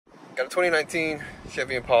Got a 2019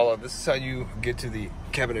 Chevy Impala. This is how you get to the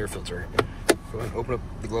cabin air filter. Go ahead and open up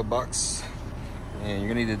the glove box. And you're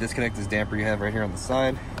gonna need to disconnect this damper you have right here on the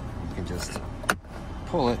side. You can just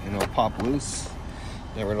pull it and it'll pop loose.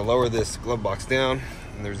 Now we're gonna lower this glove box down,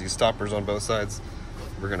 and there's these stoppers on both sides.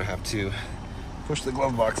 We're gonna have to push the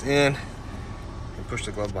glove box in and push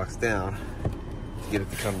the glove box down to get it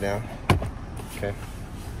to come down. Okay.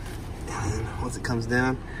 And once it comes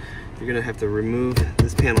down, you're gonna have to remove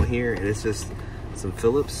this panel here, and it's just some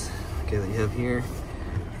Phillips, okay, that you have here,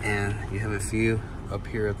 and you have a few up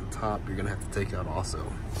here at the top you're gonna have to take out also.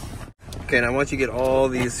 Okay, now once you get all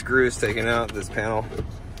these screws taken out, this panel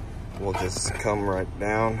will just come right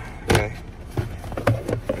down, okay?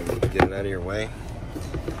 And get it out of your way.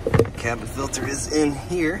 Cabin filter is in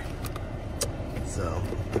here. So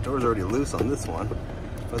the door's already loose on this one,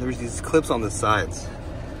 but there's these clips on the sides.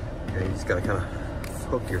 Okay, you just gotta kind of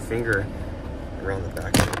hook your finger around the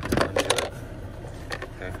back of it. Undo it.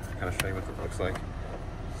 Okay, kind of show you what it looks like.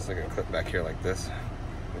 Just like a clip back here like this.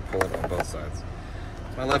 And pull it on both sides.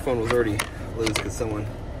 My left one was already loose because someone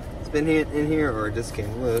has been in here, or it just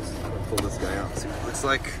came loose. I'm gonna pull this guy out and see what it looks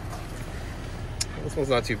like. This one's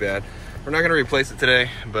not too bad. We're not gonna replace it today,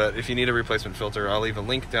 but if you need a replacement filter, I'll leave a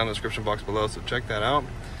link down in the description box below, so check that out.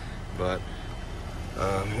 But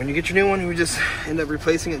when you get your new one, we just end up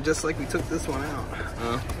replacing it just like we took this one out.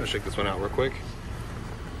 I'm gonna shake this one out real quick.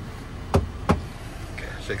 Okay,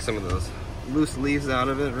 shake some of those loose leaves out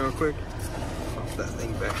of it real quick. Pop that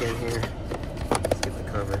thing back in here. Let's get the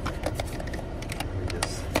cover. Let me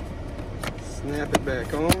just snap it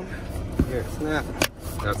back on. Here, snap.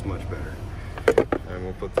 That's much better. And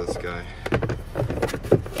we'll put this guy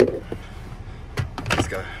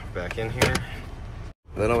back in here.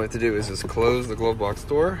 Then all we have to do is just close the glove box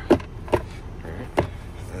door. Alright.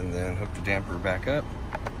 And then hook the damper back up.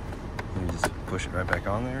 And you just push it right back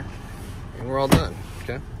on there. And we're all done.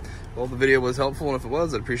 Okay? Well, the video was helpful, and if it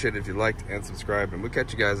was, I'd appreciate it if you liked and subscribed. And we'll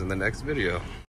catch you guys in the next video.